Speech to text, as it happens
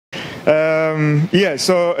Yeah,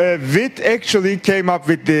 so Vit actually came up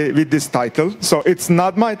with this title. So it's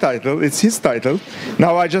not my title, it's his title.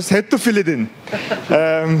 Now I just had to fill it in.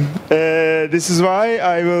 This is why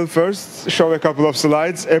I will first show a couple of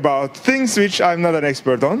slides about things which I'm not an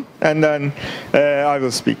expert on, and then I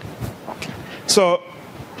will speak. So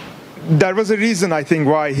there was a reason, I think,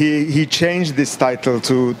 why he changed this title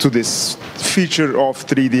to this feature of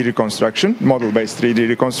 3D reconstruction, model-based 3D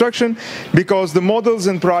reconstruction, because the models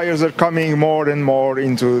and priors are coming more and more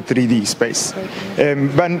into 3D space.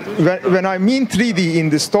 When I mean 3D in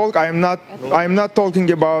this talk, I'm not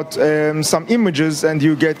talking about some images and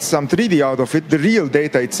you get some 3D out of it. The real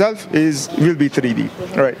data itself will be 3D,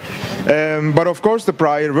 right? But of course, the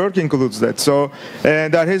prior work includes that. So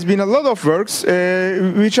there has been a lot of works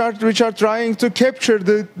which are trying to capture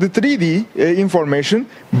the 3D information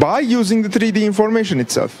by using the 3D information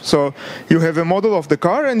itself. So you have a model of the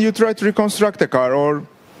car and you try to reconstruct a car, or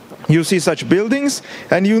you see such buildings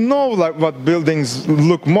and you know like what buildings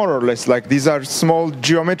look more or less like. These are small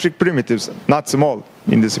geometric primitives, not small,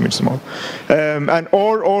 in this image small.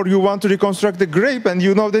 Or you want to reconstruct a grape and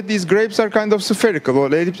you know that these grapes are kind of spherical or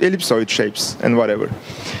ellipsoid shapes and whatever.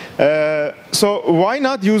 So why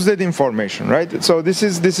not use that information, right? So this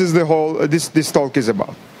is the whole this talk is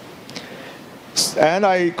about. And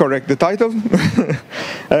I correct the title.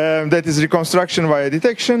 That is reconstruction via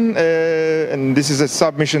detection, and this is a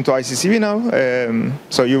submission to EECVC now.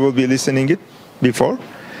 So you will be listening it before.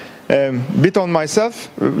 Bit on myself.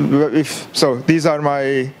 So these are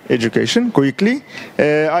my education quickly.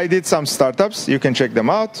 I did some startups. You can check them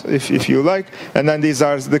out if you like. And then these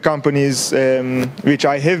are the companies which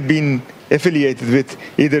I have been affiliated with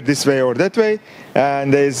either this way or that way.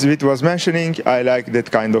 And as Vit was mentioning, I like that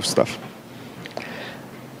kind of stuff.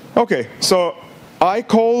 Okay, so I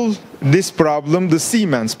call this problem the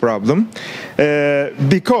Siemens problem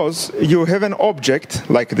because you have an object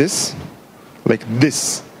like this,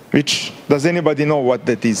 which, does anybody know what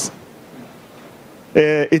that is?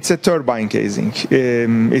 It's a turbine casing.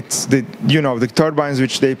 It's the turbines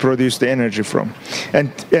which they produce the energy from.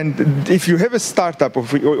 And if you have a startup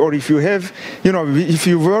or if you have, if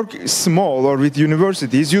you work small or with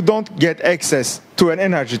universities, you don't get access to an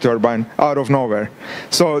energy turbine out of nowhere.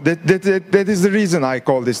 So that is the reason I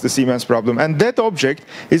call this the Siemens problem. And that object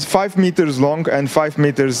is 5 meters long and 5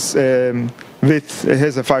 meters width. It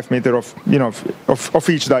has a 5 meter of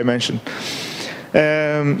each dimension.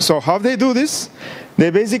 So how they do this? They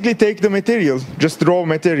basically take the material, just raw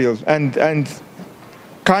material, and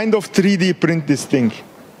kind of 3D print this thing.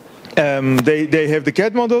 They have the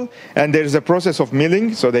CAD model, and there's a process of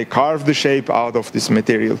milling, so they carve the shape out of this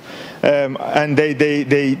material. And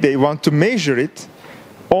they want to measure it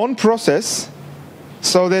on process,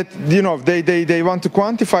 so that they want to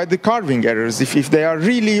quantify the carving errors. If they are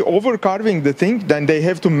really over carving the thing, then they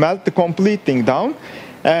have to melt the complete thing down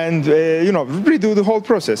and redo the whole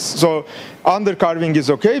process. So under carving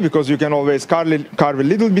is okay because you can always carve a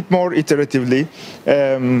little bit more iteratively,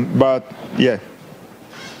 but yeah.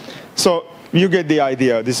 So you get the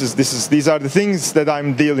idea. These are the things that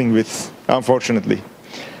I'm dealing with, unfortunately.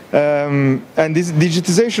 And this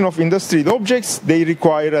digitization of industrial objects, they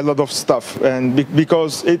require a lot of stuff, and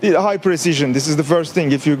because high precision, this is the first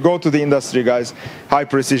thing. If you go to the industry, guys, high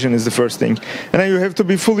precision is the first thing. And then you have to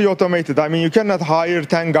be fully automated. I mean, you cannot hire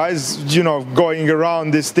 10 guys, going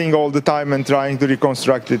around this thing all the time and trying to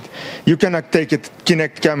reconstruct it. You cannot take a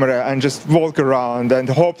Kinect camera and just walk around and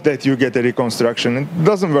hope that you get a reconstruction. It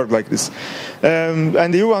doesn't work like this.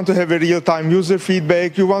 And you want to have a real-time user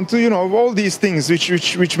feedback. You want to, all these things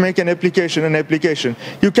which make an application.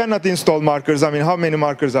 You cannot install markers. I mean, how many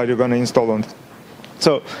markers are you going to install on it?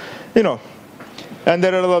 So, and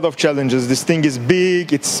there are a lot of challenges. This thing is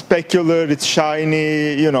big, it's specular, it's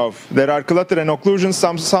shiny, there are clutter and occlusions.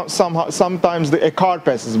 Sometimes a car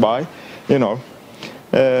passes by, and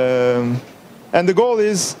the goal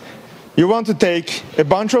is you want to take a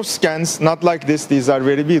bunch of scans, not like this, these are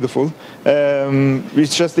very beautiful.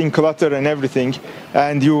 It's just in clutter and everything,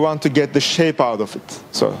 and you want to get the shape out of it.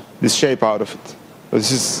 So, this shape out of it.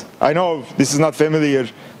 I know this is not familiar,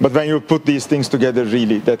 but when you put these things together,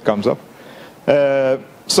 really, that comes up.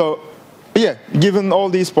 So, yeah, given all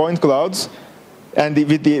these point clouds, and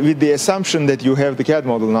with the assumption that you have the CAD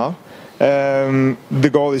model now, the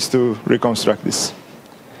goal is to reconstruct this.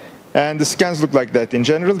 And the scans look like that. In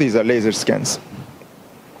general, these are laser scans.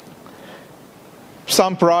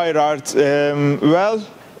 Some prior art, well,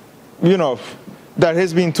 there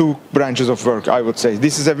has been two branches of work, I would say.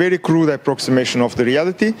 This is a very crude approximation of the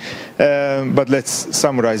reality, but let's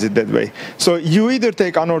summarize it that way. So you either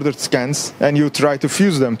take unordered scans and you try to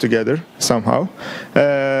fuse them together somehow.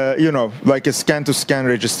 You know, like a scan-to-scan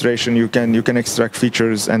registration, you can extract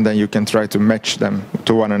features and then you can try to match them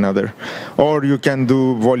to one another. Or you can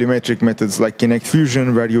do volumetric methods like kinect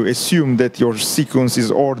fusion, where you assume that your sequence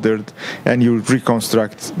is ordered and you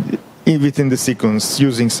reconstruct within the sequence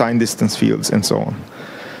using sign distance fields and so on.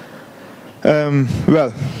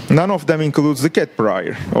 Well, none of them includes the cat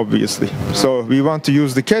prior, obviously. So we want to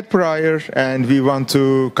use the cat prior, and we want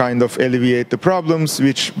to kind of alleviate the problems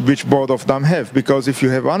which both of them have. Because if you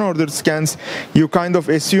have unordered scans, you kind of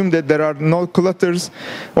assume that there are no clutters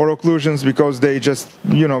or occlusions because they just,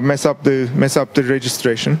 you know, mess up the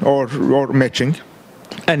registration or matching.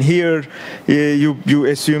 And here you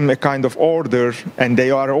assume a kind of order, and they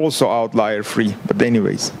are also outlier free. But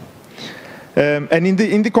anyways. And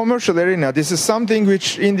in the commercial arena, this is something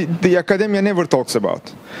which the academia never talks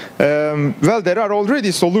about. Well, there are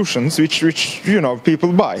already solutions which you know,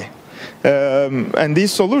 people buy. And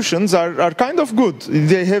these solutions are kind of good.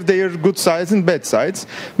 They have their good sides and bad sides.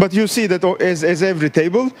 But you see that as every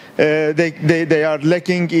table, they are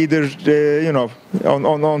lacking either you know,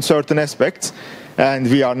 on certain aspects. And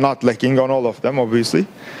we are not lacking on all of them, obviously.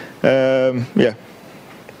 Yeah.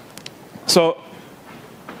 So,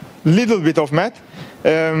 little bit of math.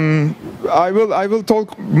 I will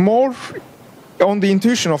talk more on the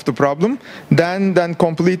intuition of the problem than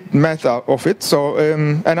complete math of it. So,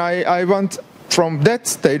 and I want from that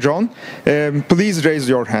stage on, please raise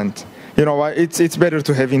your hand. You know, it's better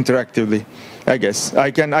to have interactively, I guess.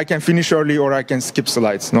 I can finish early or I can skip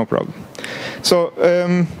slides, no problem. So,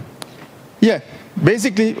 yeah,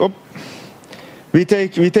 basically, we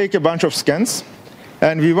take a bunch of scans.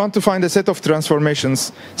 And we want to find a set of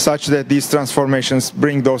transformations such that these transformations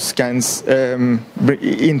bring those scans into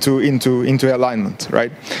alignment,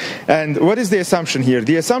 right? And what is the assumption here?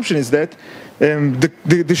 The assumption is that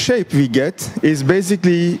the shape we get is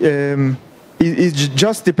basically, it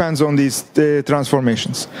just depends on these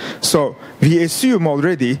transformations. So we assume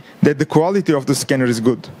already that the quality of the scanner is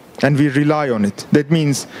good, and we rely on it. That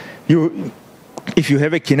means if you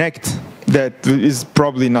have a Kinect, that is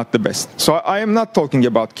probably not the best. So I am not talking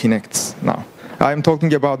about Kinects now. I am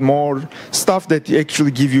talking about more stuff that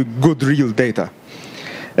actually give you good real data.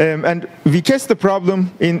 And we cast the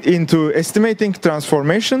problem into estimating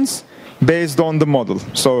transformations based on the model.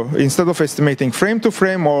 So instead of estimating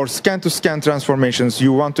frame-to-frame or scan-to-scan transformations,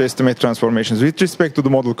 you want to estimate transformations with respect to the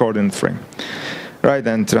model coordinate frame. Right,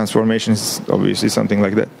 and transformations, obviously something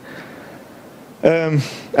like that.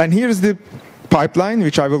 And here's the pipeline,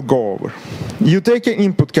 which I will go over. You take an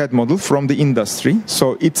input CAD model from the industry,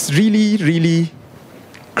 so it's really, really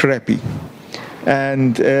crappy.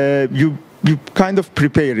 And you kind of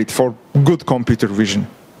prepare it for good computer vision,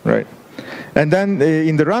 right? And then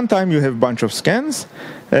in the runtime, you have a bunch of scans,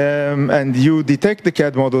 and you detect the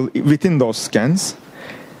CAD model within those scans.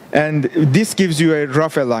 And this gives you a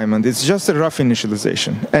rough alignment. It's just a rough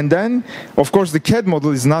initialization. And then, of course, the CAD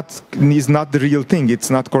model is not the real thing. It's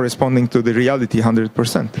not corresponding to the reality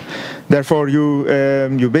 100%. Therefore, you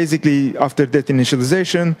basically, after that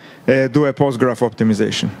initialization, do a post-graph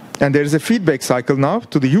optimization. And there's a feedback cycle now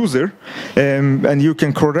to the user, and you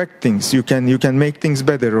can correct things. You can make things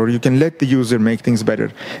better, or you can let the user make things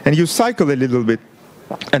better. And you cycle a little bit,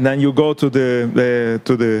 and then you go to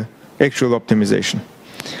the actual optimization.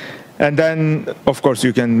 And then, of course,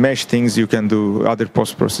 you can mesh things, you can do other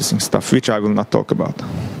post-processing stuff, which I will not talk about.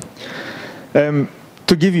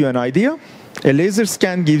 To give you an idea, a laser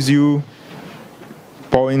scan gives you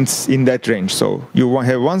points in that range. So you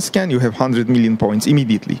have one scan, you have 100 million points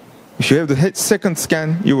immediately. If you have the second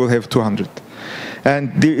scan, you will have 200.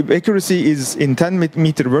 And the accuracy is in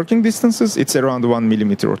 10-meter working distances, it's around 1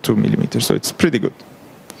 millimeter or 2 millimeters, so it's pretty good.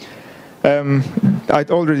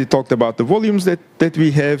 I'd already talked about the volumes that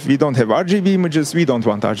we have. We don't have RGB images. We don't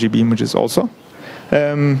want RGB images also.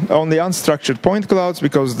 Only unstructured point clouds,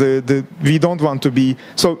 because we don't want to be...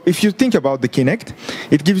 So if you think about the Kinect,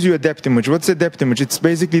 it gives you a depth image. What's a depth image? It's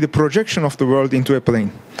basically the projection of the world into a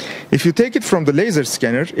plane. If you take it from the laser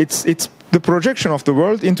scanner, it's the projection of the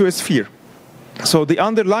world into a sphere. So the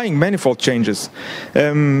underlying manifold changes,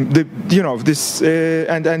 and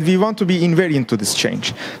we want to be invariant to this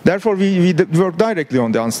change. Therefore, we work directly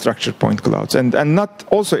on the unstructured point clouds, and not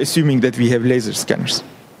also assuming that we have laser scanners.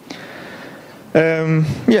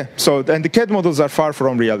 Yeah. So and the CAD models are far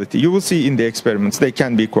from reality. You will see in the experiments they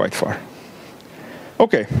can be quite far.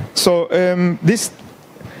 Okay. So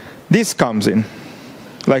this comes in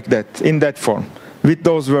like that, in that form, with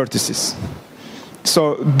those vertices.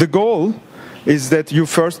 So the goal is that you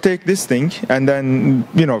first take this thing and then,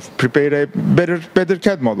 you know, prepare a better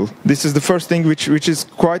CAD model. This is the first thing which is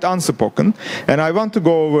quite unspoken, and I want to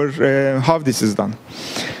go over how this is done.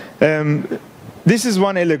 This is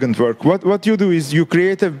one elegant work. What you do is you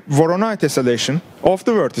create a Voronoi tessellation of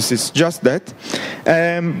the vertices, just that,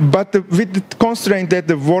 but with the constraint that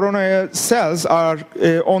the Voronoi cells are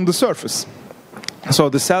on the surface. So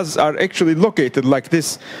the cells are actually located like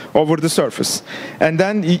this over the surface. And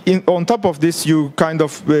then on top of this, you kind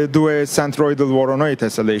of do a centroidal Voronoi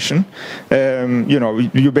tessellation. You know,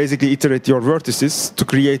 you basically iterate your vertices to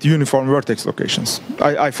create uniform vertex locations.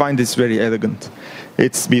 I find this very elegant.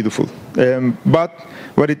 It's beautiful. But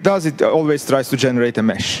what it does, it always tries to generate a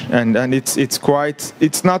mesh. And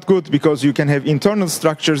it's not good because you can have internal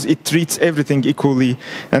structures, it treats everything equally,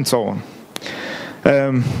 and so on.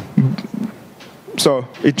 So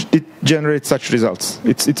it generates such results.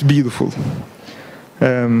 It's beautiful.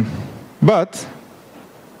 But,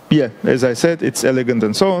 yeah, as I said, it's elegant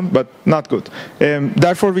and so on, but not good.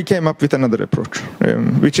 Therefore, we came up with another approach,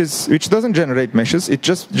 which doesn't generate meshes. It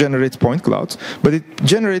just generates point clouds. But it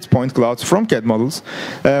generates point clouds from CAD models,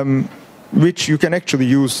 which you can actually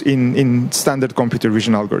use in standard computer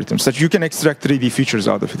vision algorithms. Such you can extract 3D features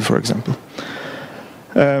out of it, for example.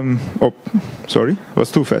 Oh, sorry, it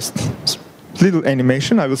was too fast. Little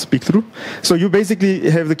animation I will speak through. So you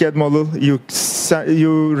basically have the CAD model,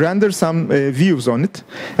 you render some views on it,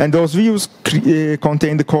 and those views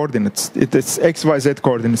contain the coordinates. It is X, Y, Z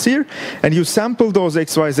coordinates here, and you sample those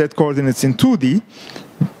X, Y, Z coordinates in 2D,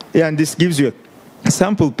 and this gives you a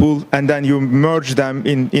sample pool, and then you merge them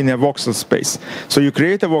in a voxel space. So you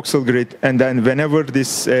create a voxel grid, and then whenever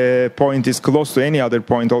this point is close to any other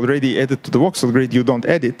point already added to the voxel grid, you don't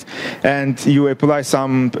add it, and you apply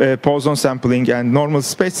some Poisson sampling and normal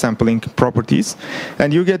space sampling properties,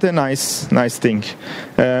 and you get a nice thing.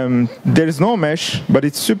 There is no mesh, but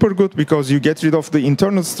it's super good because you get rid of the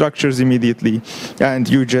internal structures immediately, and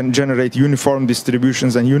you generate uniform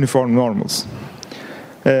distributions and uniform normals.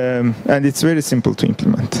 And it's very simple to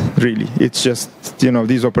implement, really. It's just, you know,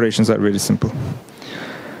 these operations are very simple.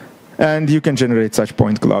 And you can generate such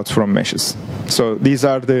point clouds from meshes. So these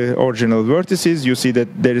are the original vertices. You see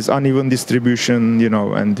that there is uneven distribution, you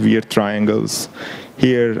know, and weird triangles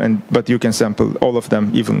here, but you can sample all of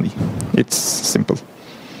them evenly. It's simple.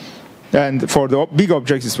 And for the big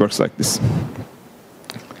objects, it works like this.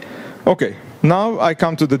 Okay. Now I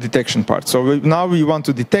come to the detection part. So now we want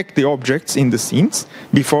to detect the objects in the scenes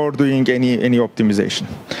before doing any optimization.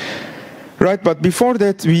 Right, but before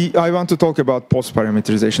that, I want to talk about pose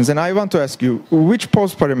parameterizations. And I want to ask you, which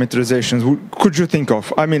pose parameterizations could you think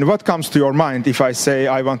of? I mean, what comes to your mind if I say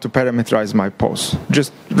I want to parameterize my pose?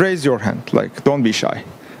 Just raise your hand, like, don't be shy.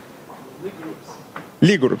 Lie groups.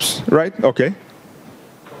 Lie groups, right? Okay.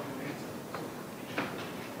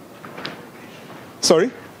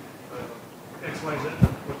 Sorry?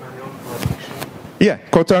 Yeah,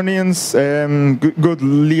 quaternions, good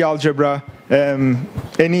Lie algebra.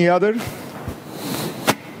 Any other?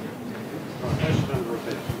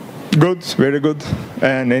 Good, very good.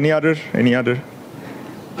 And any other? Any other?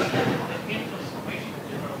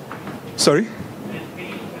 Sorry?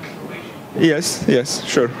 Yes, yes,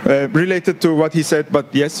 sure. Related to what he said,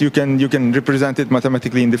 but yes, you can represent it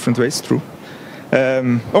mathematically in different ways. True.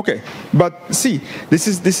 Okay, but see, this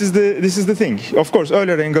is the thing. Of course,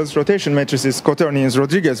 Euler angles, rotation matrices, quaternions,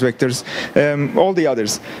 Rodriguez vectors, all the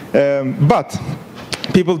others. But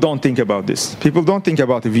people don't think about this. People don't think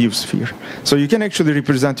about the view sphere. So you can actually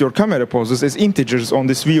represent your camera poses as integers on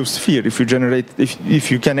this view sphere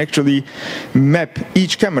if you can actually map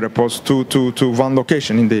each camera pose to one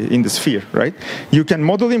location in the sphere, right? You can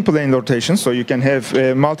model in plane rotation, so you can have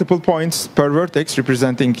multiple points per vertex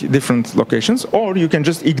representing different locations, or you can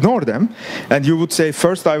just ignore them, and you would say,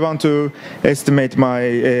 first I want to estimate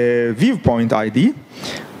my viewpoint ID,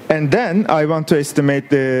 and then I want to estimate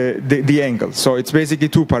the angle. So it's basically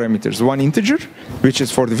two parameters. One integer, which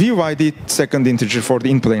is for the view ID, second integer for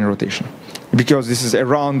the in-plane rotation, because this is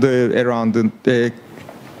around the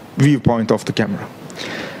viewpoint of the camera.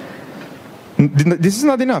 This is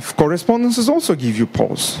not enough. Correspondences also give you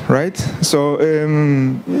pose, right? So,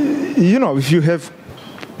 you know, if you have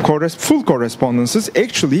full correspondences,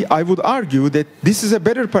 actually, I would argue that this is a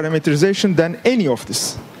better parameterization than any of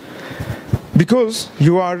this. Because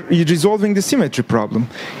you're resolving the symmetry problem.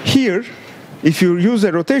 Here, if you use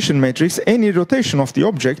a rotation matrix, any rotation of the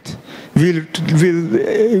object will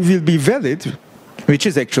be valid, which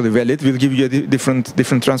is actually valid, will give you a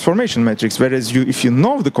different transformation matrix. Whereas if you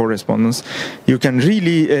know the correspondence, you can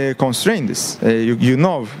really constrain this. You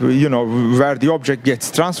know where the object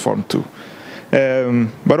gets transformed to.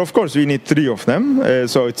 But of course, we need 3 of them,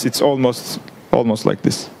 so it's almost like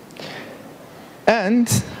this. And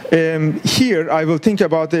here I will think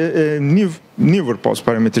about a newer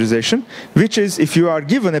post-parameterization, which is if you are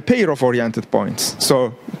given a pair of oriented points.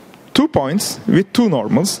 So 2 points with 2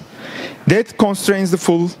 normals, that constrains the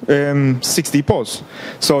full 6D pose.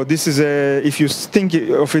 So this is if you think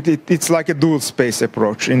of it, it's like a dual space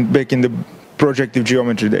approach back in the projective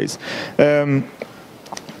geometry days.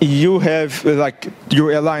 You have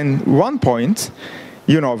you align 1 point,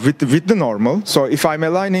 with the normal. So if I'm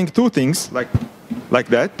aligning 2 things like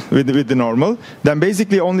that with the normal, then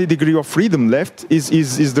basically only degree of freedom left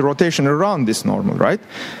is the rotation around this normal, right?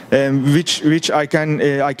 Which I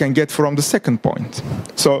can get from the second point.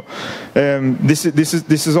 So this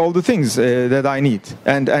is all the things that I need.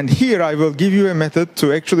 And here I will give you a method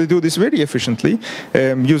to actually do this very efficiently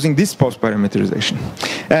using this post-parameterization.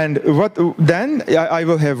 And then I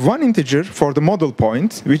will have 1 integer for the model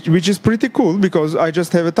point, which is pretty cool because I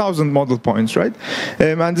just have 1,000 model points, right?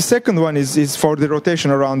 And the second one is for the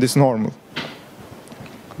rotation around this normal.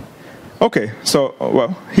 Okay, so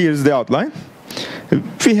well, here's the outline.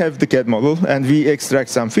 We have the CAD model and we extract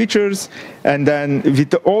some features, and then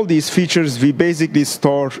with all these features we basically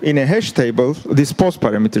store in a hash table this post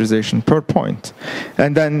parameterization per point,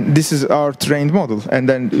 and then this is our trained model. And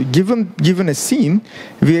then given a scene,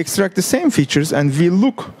 we extract the same features and we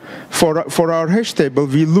look for our hash table,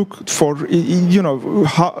 we look for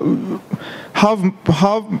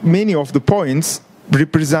how many of the points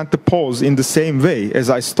represent the pose in the same way as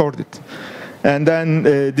I stored it. And then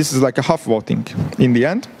this is like a half voting in the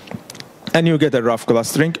end, and you get a rough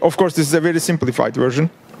clustering. Of course, this is a very simplified version.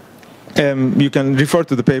 You can refer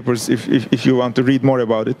to the papers if you want to read more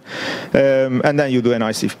about it. And then you do an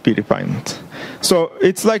ICP refinement. So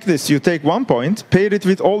it's like this. You take 1 point, pair it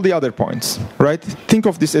with all the other points, right? Think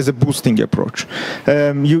of this as a boosting approach.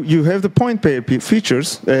 You have the point pair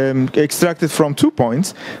features extracted from 2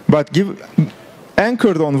 points, but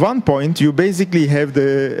anchored on 1 point, you basically have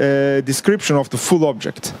the description of the full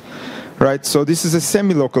object, right? So this is a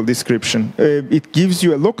semi-local description. It gives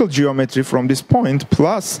you a local geometry from this point,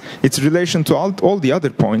 plus its relation to all the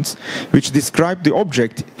other points, which describe the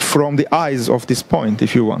object from the eyes of this point,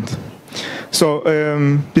 if you want. So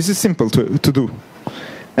this is simple to do.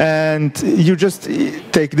 And you just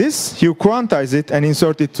take this, you quantize it, and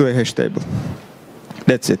insert it to a hash table.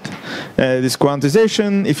 That's it. This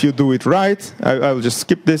quantization, if you do it right, I will just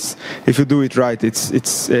skip this. If you do it right,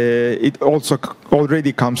 it also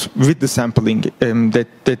already comes with the sampling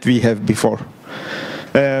that we have before.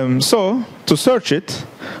 So to search it,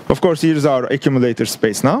 of course, here's our accumulator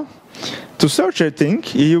space now. To search a thing,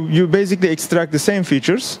 you basically extract the same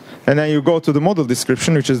features, and then you go to the model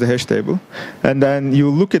description, which is the hash table, and then you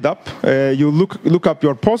look it up. You look up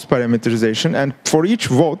your pose parameterization, and for each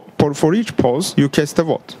vote, for each pose, you cast a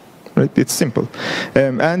vote. Right? It's simple,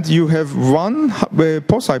 and you have 1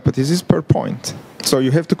 pose hypothesis per point, so you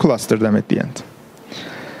have to cluster them at the end.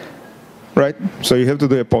 Right? So you have to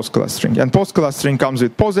do a pose clustering, and pose clustering comes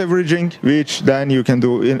with pose averaging, which then you can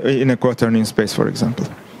do in a quaternion space, for example.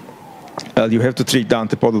 You have to treat down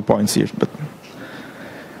the model points here, but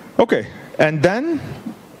okay. And then,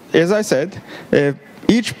 as I said,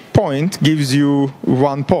 each point gives you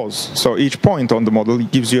 1 pose. So each point on the model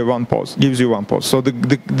gives you 1 pose. So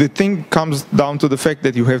the thing comes down to the fact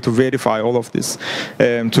that you have to verify all of this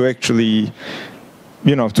to actually,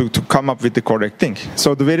 to come up with the correct thing.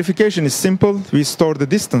 So the verification is simple. We store the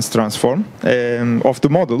distance transform of the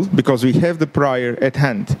model because we have the prior at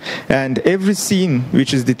hand. And every scene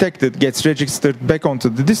which is detected gets registered back onto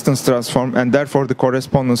the distance transform, and therefore the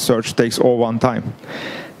correspondence search takes all 1 time.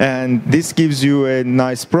 And this gives you a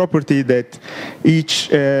nice property that each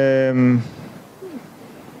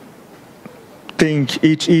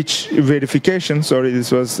each verification, sorry,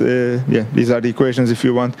 this was, these are the equations if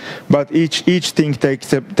you want, but each thing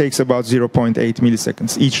takes about 0.8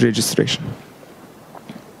 milliseconds, each registration.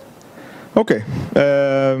 Okay,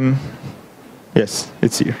 yes,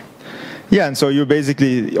 it's here. Yeah, and so you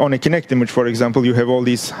basically, on a Kinect image, for example, you have all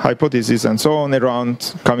these hypotheses and so on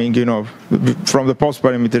around coming, from the post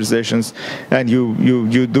parameterizations, and you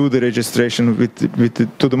do the registration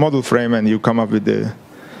to the model frame, and you come up with the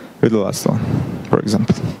last one, for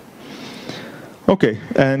example. Okay,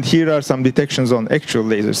 and here are some detections on actual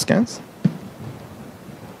laser scans.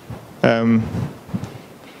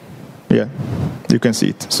 Yeah, you can see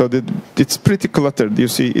it. So it's pretty cluttered. You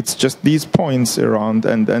see, it's just these points around,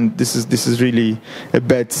 and this is really a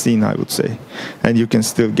bad scene, I would say. And you can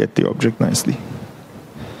still get the object nicely.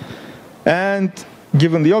 And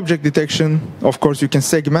given the object detection, of course, you can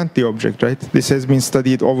segment the object, right? This has been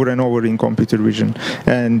studied over and over in computer vision.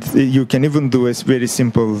 And you can even do a very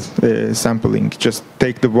simple sampling. Just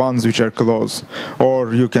take the ones which are close.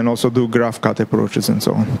 Or you can also do graph cut approaches and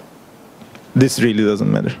so on. This really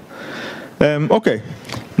doesn't matter. Okay.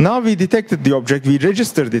 Now we detected the object, we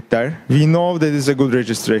registered it there. We know that it's a good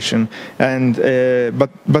registration, and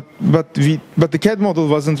but the CAD model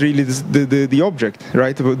wasn't really the object,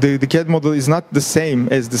 right? The CAD model is not the same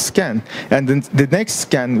as the scan, and then the next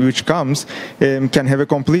scan which comes can have a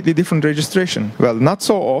completely different registration. Well, not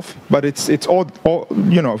so off, but it's odd,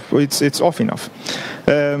 you know, it's off enough.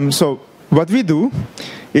 So what we do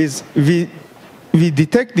is we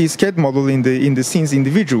detect this CAD model in the scenes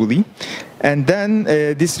individually, and then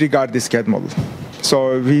disregard this CAD model.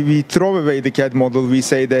 So we throw away the CAD model. We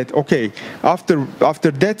say that, okay,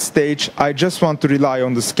 after that stage, I just want to rely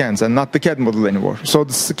on the scans and not the CAD model anymore. So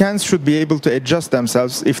the scans should be able to adjust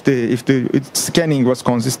themselves if the scanning was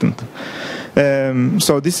consistent.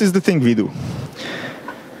 So this is the thing we do.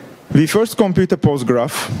 We first compute a pose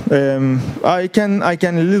graph. I can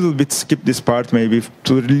a little bit skip this part maybe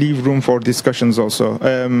to leave room for discussions also.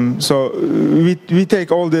 So we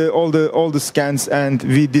take all the scans and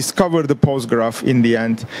we discover the pose graph in the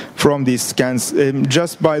end from these scans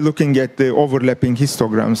just by looking at the overlapping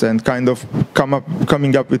histograms and kind of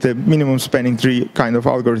coming up with a minimum spanning tree kind of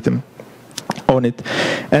algorithm on it.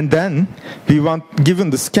 And then we want, given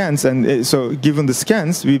the scans, and so given the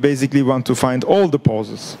scans, we basically want to find all the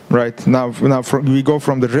poses, right? Now we go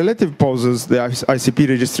from the relative poses, the ICP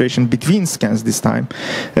registration between scans this time,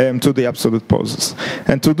 to the absolute poses.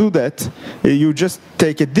 And to do that, you just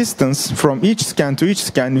take a distance from each scan to each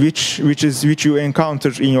scan, which you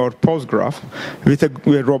encounter in your pose graph with a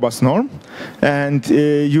robust norm, and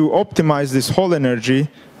you optimize this whole energy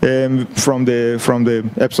from the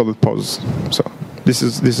absolute pose. So this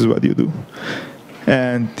is what you do.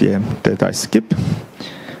 And yeah, that I skip.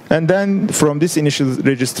 And then from this initial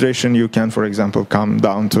registration, you can, for example, come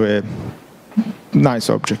down to a nice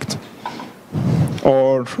object.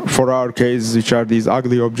 Or for our case, which are these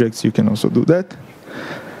ugly objects, you can also do that.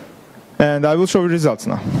 And I will show you results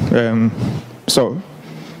now. So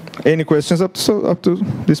any questions up to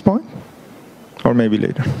this point? Or maybe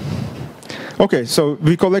later? Okay, so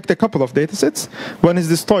we collect a couple of data sets. One is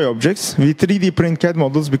these toy objects. We 3D print CAD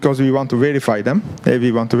models because we want to verify them.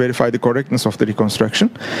 We want to verify the correctness of the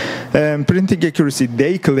reconstruction. Printing accuracy,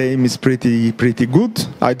 they claim, is pretty good.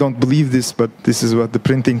 I don't believe this, but this is what the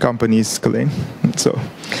printing companies claim. So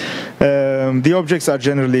the objects are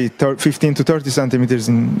generally 15 to 30 centimeters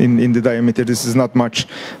in the diameter. This is not much,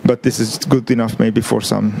 but this is good enough maybe for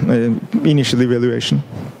some initial evaluation.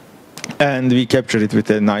 And we capture it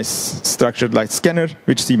with a nice structured light scanner,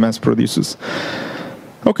 which CMAS produces.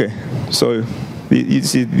 Okay, so you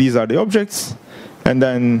see these are the objects, and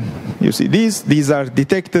then you see these are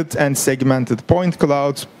detected and segmented point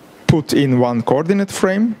clouds put in one coordinate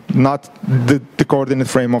frame, not the coordinate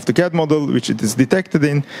frame of the CAD model, which it is detected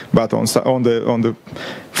in, but on the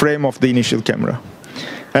frame of the initial camera.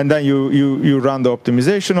 And then you run the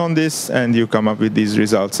optimization on this, and you come up with these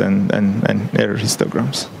results and error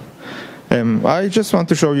histograms. I just want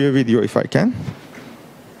to show you a video, if I can,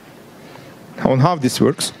 on how this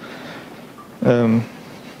works.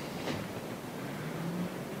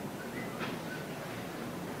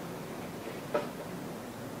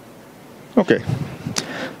 Okay.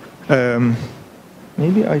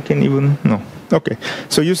 Maybe I can even, no. Okay,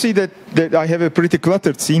 so you see that I have a pretty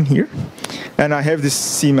cluttered scene here, and I have this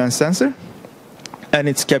CMAS sensor, and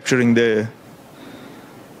it's capturing the,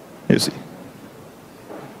 you see,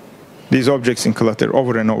 these objects in clutter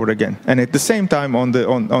over and over again. And at the same time, on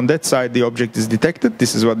that side, the object is detected.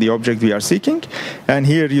 This is what the object we are seeking. And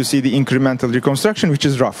here you see the incremental reconstruction, which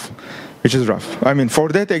is rough. I mean, for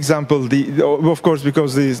that example, of course,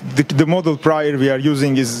 because the model prior we are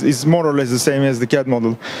using is more or less the same as the CAD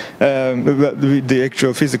model, the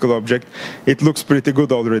actual physical object, it looks pretty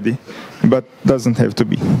good already, but doesn't have to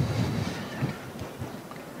be.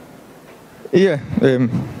 Yeah,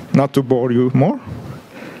 not to bore you more.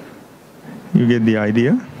 You get the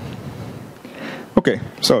idea. Okay,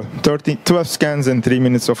 so 12 scans and 3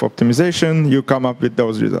 minutes of optimization, you come up with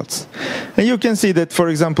those results. And you can see that, for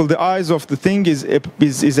example, the eyes of the thing is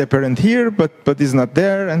apparent here, but is not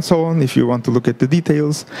there, and so on, if you want to look at the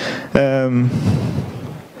details. And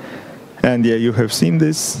yeah, you have seen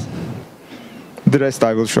this. The rest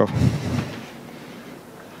I will show.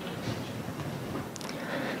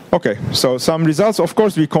 Okay, so some results. Of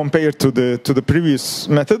course, we compare to the previous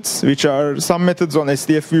methods, which are some methods on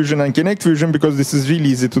SDF Fusion and Kinect Fusion, because this is really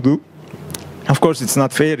easy to do. Of course, it's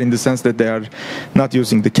not fair in the sense that they are not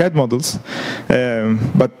using the CAD models,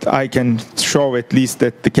 but I can show at least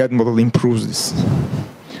that the CAD model improves this.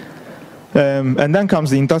 And then comes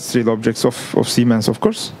the industrial objects of Siemens, of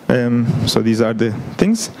course. So these are the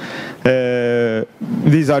things.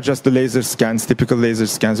 These are just the laser scans, typical laser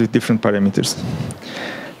scans with different parameters.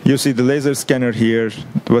 You see the laser scanner here,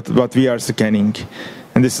 what we are scanning,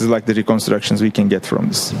 and this is like the reconstructions we can get from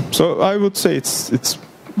this. So I would say it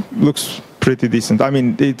looks pretty decent. I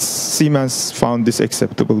mean, Siemens found this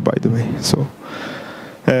acceptable, by the way. So.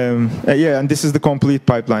 Yeah, and this is the complete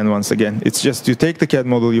pipeline once again. It's just you take the CAD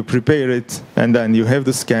model, you prepare it, and then you have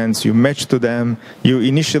the scans, you match to them, you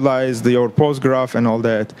initialize your post graph and all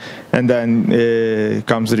that, and then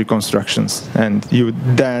comes the reconstructions. And you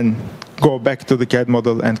then go back to the CAD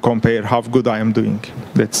model and compare how good I am doing.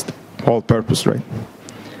 That's the whole purpose, right?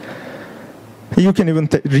 You can even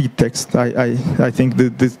read text. I think the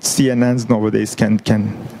CNNs nowadays can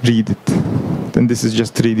read it. And this is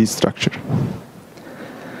just 3D structure.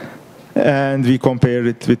 And we compare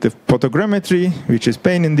it with the photogrammetry, which is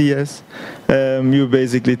pain in the ass. You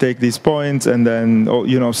basically take these points and then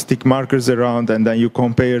stick markers around, and then you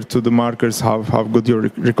compare to the markers how good your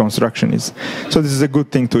reconstruction is. So this is a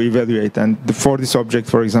good thing to evaluate. And for this object,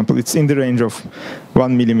 for example, it's in the range of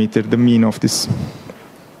 1 millimeter, the mean of this.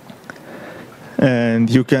 And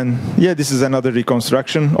you can, this is another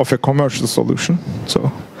reconstruction of a commercial solution.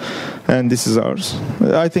 So. And this is ours.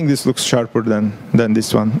 I think this looks sharper than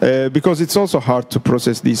this one. Because it's also hard to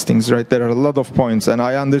process these things, right? There are a lot of points, and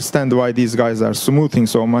I understand why these guys are smoothing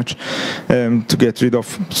so much to get rid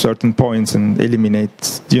of certain points and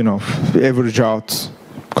eliminate, average out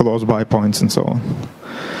close by points and so on.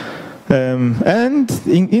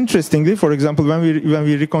 Interestingly, for example, when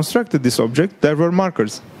we reconstructed this object, there were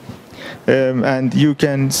markers. And you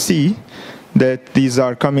can see that these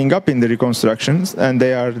are coming up in the reconstructions, and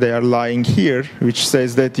they are lying here, which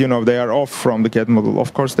says that they are off from the CAD model.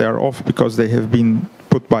 Of course, they are off because they have been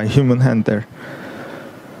put by human hand there.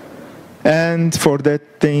 And for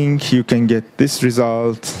that thing, you can get this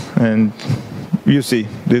result, and you see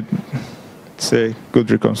it's a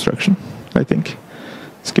good reconstruction, I think.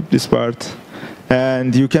 Skip this part.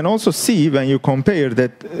 And you can also see when you compare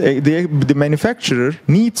that the manufacturer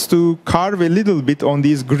needs to carve a little bit on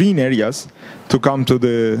these green areas to come to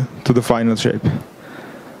the final shape.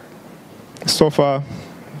 So far,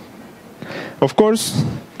 of course,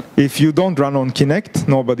 if you don't run on Kinect,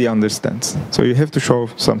 nobody understands. So you have to show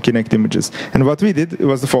some Kinect images. And what we did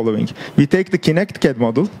was the following. We take the Kinect CAD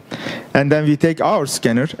model, and then we take our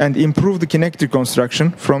scanner and improve the Kinect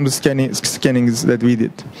reconstruction from the scannings that we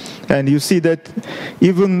did. And you see that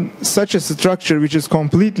even such a structure which is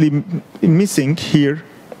completely missing here,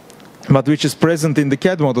 but which is present in the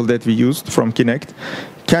CAD model that we used from Kinect,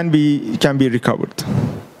 can be recovered.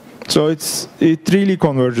 So it really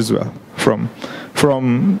converges well from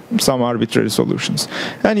some arbitrary solutions,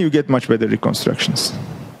 and you get much better reconstructions.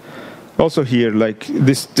 Also here, like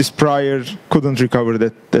this prior couldn't recover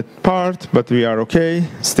that part, but we are okay.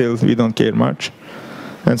 Still, we don't care much,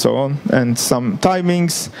 and so on. And some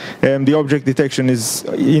timings. The object detection is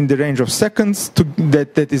in the range of seconds.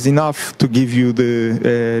 That is enough to give you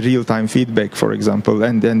the real-time feedback, for example,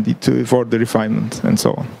 and then for the refinement and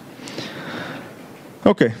so on.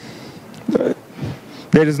 Okay.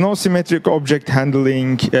 There is no symmetric object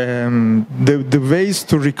handling. The ways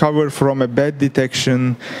to recover from a bad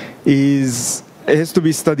detection has to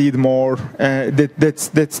be studied more.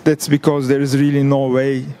 That's because there is really no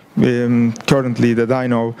way currently that I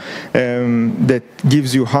know that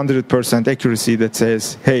gives you 100% accuracy that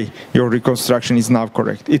says, hey, your reconstruction is now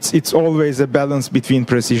correct. It's always a balance between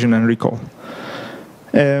precision and recall.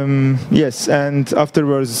 Yes, and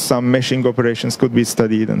afterwards some meshing operations could be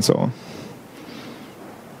studied and so on.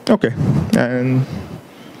 Okay, and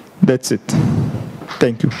that's it.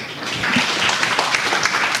 Thank you.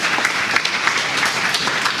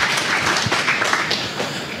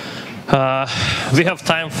 We have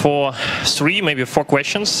time for 3, maybe 4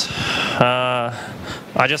 questions. I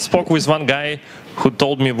just spoke with one guy who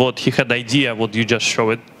told me what he had idea what you just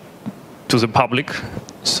showed to the public.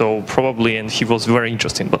 So probably, and he was very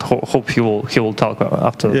interesting. But hope he will talk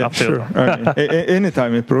after. Yeah, after. Sure. I mean,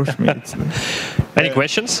 anytime approach me. Any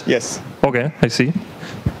questions? Yes. Okay, I see.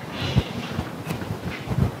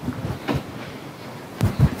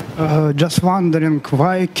 Just wondering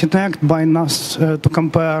why Kinect by us to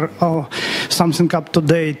compare something up to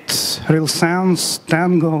date, RealSense,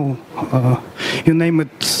 Tango, you name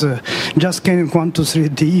it, just scanning 1 to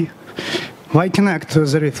 3D. Why Kinect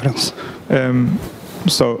as a reference?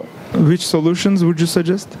 So, which solutions would you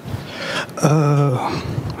suggest?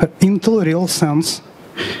 Intel RealSense,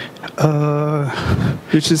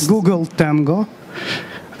 which is Google Tango,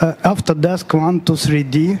 Autodesk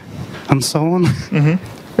 123D, and so on.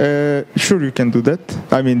 Sure, you can do that.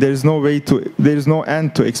 I mean, there is no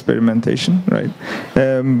end to experimentation, right?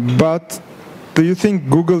 But do you think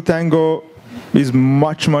Google Tango is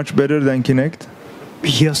much better than Kinect?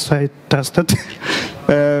 Yes, I tested.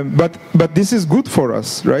 But this is good for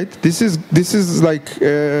us, right? This is like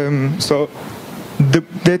so.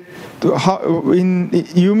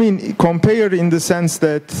 You mean compare in the sense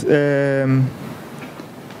that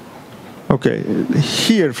okay,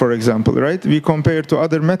 here for example, right? We compare to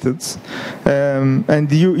other methods,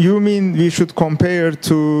 and you mean we should compare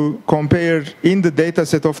in the data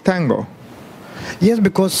set of Tango? Yes,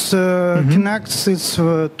 because Kinect is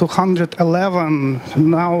 211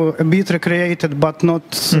 now, a bit recreated, but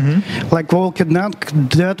not like Walking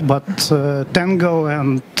Dead, but Tango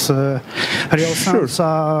and RealSense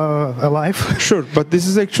are alive. Sure, but this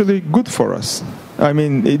is actually good for us. I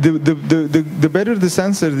mean, the better the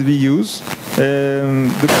sensor we use,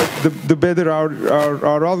 the better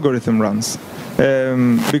our algorithm runs.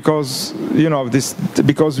 Because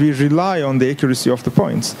because we rely on the accuracy of the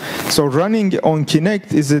points. So running on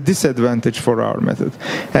Kinect is a disadvantage for our method.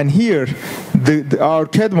 And here, our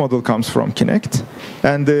CAD model comes from Kinect,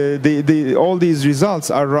 and all these results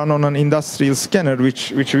are run on an industrial scanner,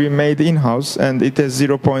 which we made in-house, and it has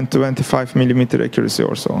 0.25 millimeter accuracy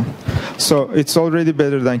or so on. So it's already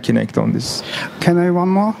better than Kinect on this. Can I one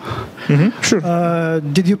more? Sure.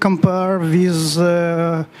 Did you compare with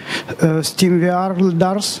SteamVR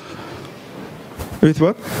LiDARs? With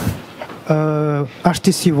what?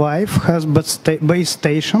 HTC Vive has base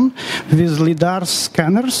station with LiDAR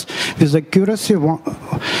scanners with accuracy 1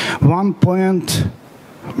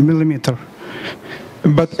 millimeter.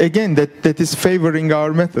 But again, that is favoring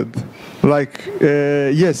our method. Like,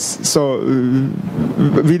 yes, so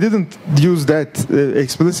we didn't use that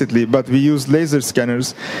explicitly, but we used laser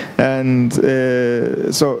scanners, and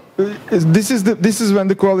so this is when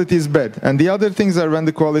the quality is bad, and the other things are when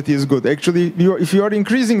the quality is good. Actually, if you are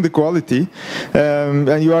increasing the quality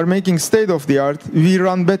and you are making state of the art, we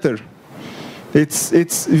run better.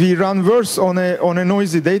 We run worse on a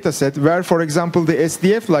noisy data set where, for example, the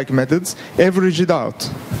SDF-like methods average it out,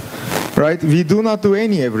 right? We do not do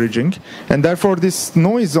any averaging, and therefore this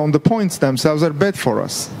noise on the points themselves are bad for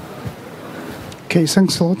us. Okay,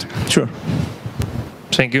 thanks a lot. Sure.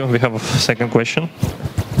 Thank you. We have a second question.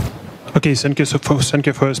 Okay, thank you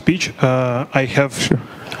for your speech.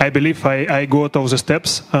 I believe I got all the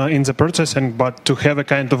steps in the process, but to have a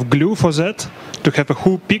kind of glue for that, to have a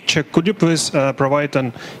whole picture, could you please provide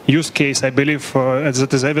an use case? I believe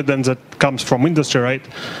that is evidence that comes from industry, right?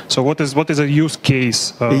 So what is a use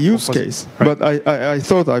case? A use case, right? But I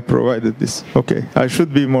thought I provided this. Okay, I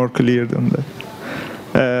should be more clear than that.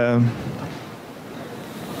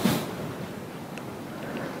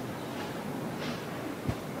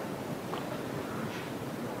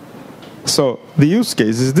 So the use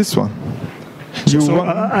case is this one.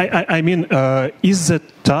 I mean, is the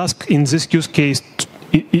task in this use case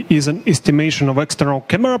is an estimation of external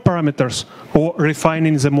camera parameters or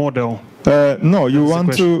refining the model? No, you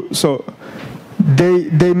want to. So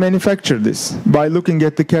they manufacture this by looking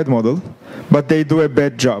at the CAD model, but they do a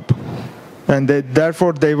bad job, and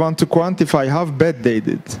therefore they want to quantify how bad they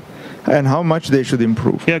did and how much they should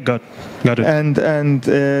improve. Yeah, got it. And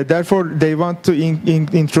therefore they want to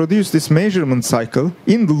introduce this measurement cycle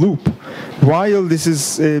in the loop while this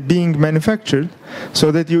is being manufactured,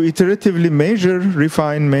 so that you iteratively measure,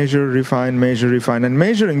 refine, measure, refine, measure, refine. And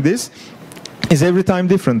measuring this is every time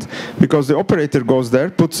different, because the operator goes there,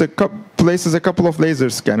 places a couple of laser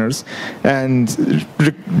scanners, and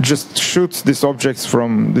just shoots these objects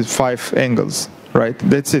from the 5 angles, right?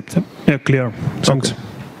 That's it. Yeah, clear. Thanks. Okay.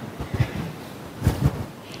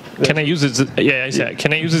 Can I use it? Yeah.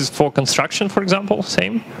 Can I use this for construction, for example?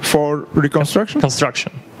 Same. For reconstruction?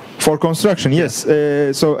 Construction. For construction, yes.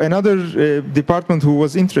 So another department who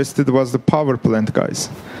was interested was the power plant guys.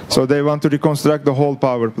 So they want to reconstruct the whole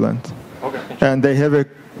power plant. Okay. And they have a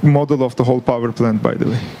model of the whole power plant, by the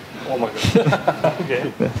way. Oh my God.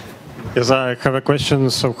 Okay. Yeah. Yes, I have a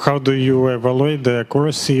question. So how do you evaluate the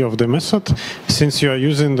accuracy of the method? Since you are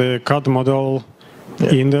using the CAD model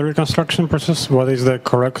in the reconstruction process, what is the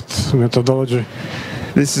correct methodology?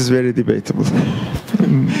 This is very debatable.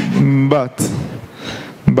 But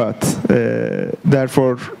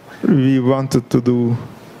therefore, we wanted to do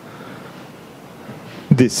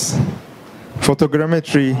this.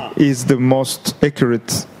 Photogrammetry is the most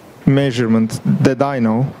accurate measurement that I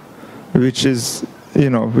know, which is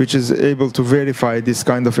which is able to verify this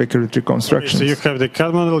kind of accurate reconstruction. So you have the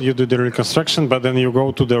CAD model, you do the reconstruction, but then you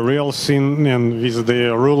go to the real scene and with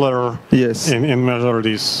the ruler and measure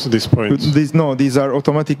these points. These are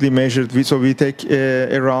automatically measured. So we take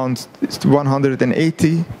around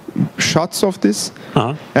 180 shots of this,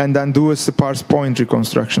 and then do a sparse point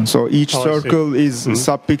reconstruction. So each circle is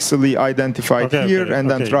subpixely identified here, and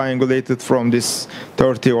then triangulated from this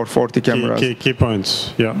 30 or 40 cameras. Key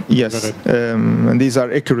points, yeah. Yes, and these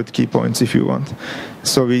are accurate key points if you want.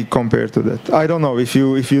 So we compare to that. I don't know if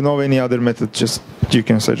you know any other method, you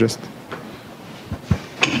can suggest.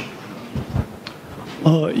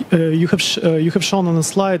 You have shown on the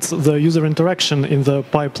slides the user interaction in the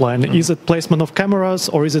pipeline. Is it placement of cameras,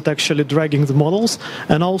 or is it actually dragging the models?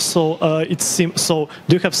 And also, it seems so.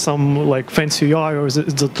 Do you have some like fancy UI, or is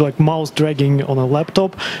it like mouse dragging on a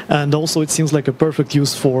laptop? And also, it seems like a perfect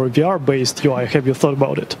use for VR-based UI. Have you thought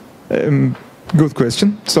about it? Good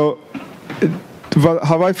question. So,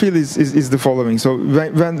 how I feel is the following. So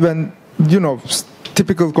when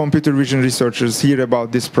typical computer vision researchers hear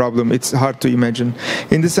about this problem, it's hard to imagine,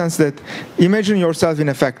 in the sense that imagine yourself in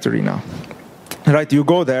a factory now, right? You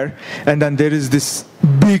go there, and then there is this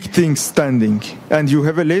big thing standing, and you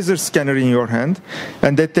have a laser scanner in your hand,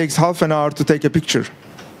 and that takes half an hour to take a picture.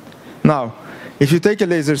 Now, if you take a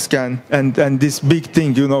laser scan and this big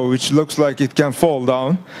thing, which looks like it can fall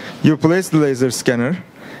down, you place the laser scanner,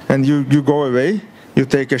 and you go away, you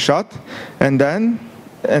take a shot, and then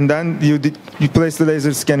you place the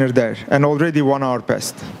laser scanner there, and already 1 hour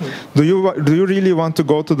passed. Do you really want to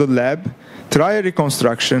go to the lab, try a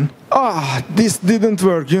reconstruction? This didn't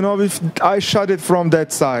work. If I shot it from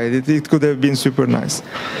that side, it could have been super nice.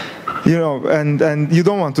 And you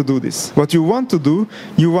don't want to do this. What you want to do,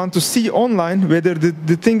 you want to see online whether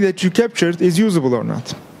the thing that you captured is usable or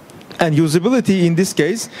not. And usability in this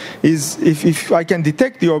case is if I can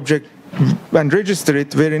detect the object and register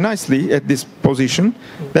it very nicely at this position,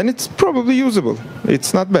 then it's probably usable.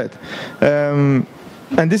 It's not bad.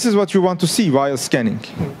 And this is what you want to see while scanning.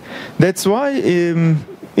 That's why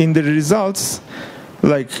in the results,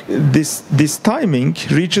 like this timing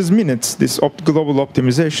reaches minutes, this global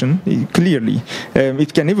optimization, clearly.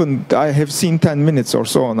 It can even, I have seen 10 minutes or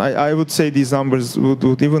so on. I would say these numbers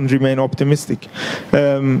would even remain optimistic.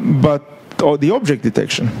 But the object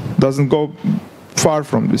detection doesn't go far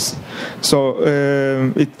from this. So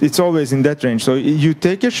it's always in that range. So you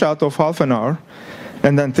take a shot of half an hour,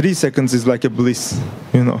 and then 3 seconds is like a bliss,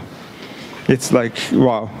 It's like,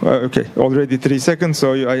 wow, okay, already 3 seconds,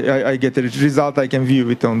 so I get a result, I can view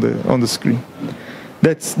it on the screen.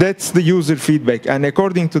 That's the user feedback, and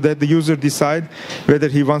according to that, the user decide whether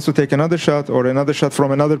he wants to take another shot or another shot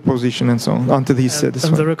from another position and so on until he's satisfied.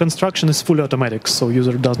 And the reconstruction is fully automatic, so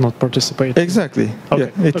user does not participate. Exactly.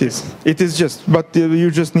 Okay. Yeah, it is. It is just, but you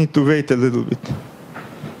just need to wait a little bit.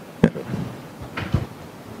 Yeah.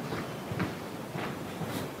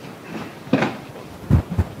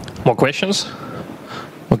 More questions?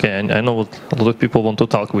 Okay, and I know a lot of people want to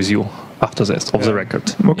talk with you after this, off the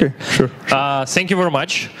record. Okay, sure. Thank you very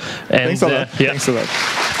much. And, Thanks a lot. Thanks a lot.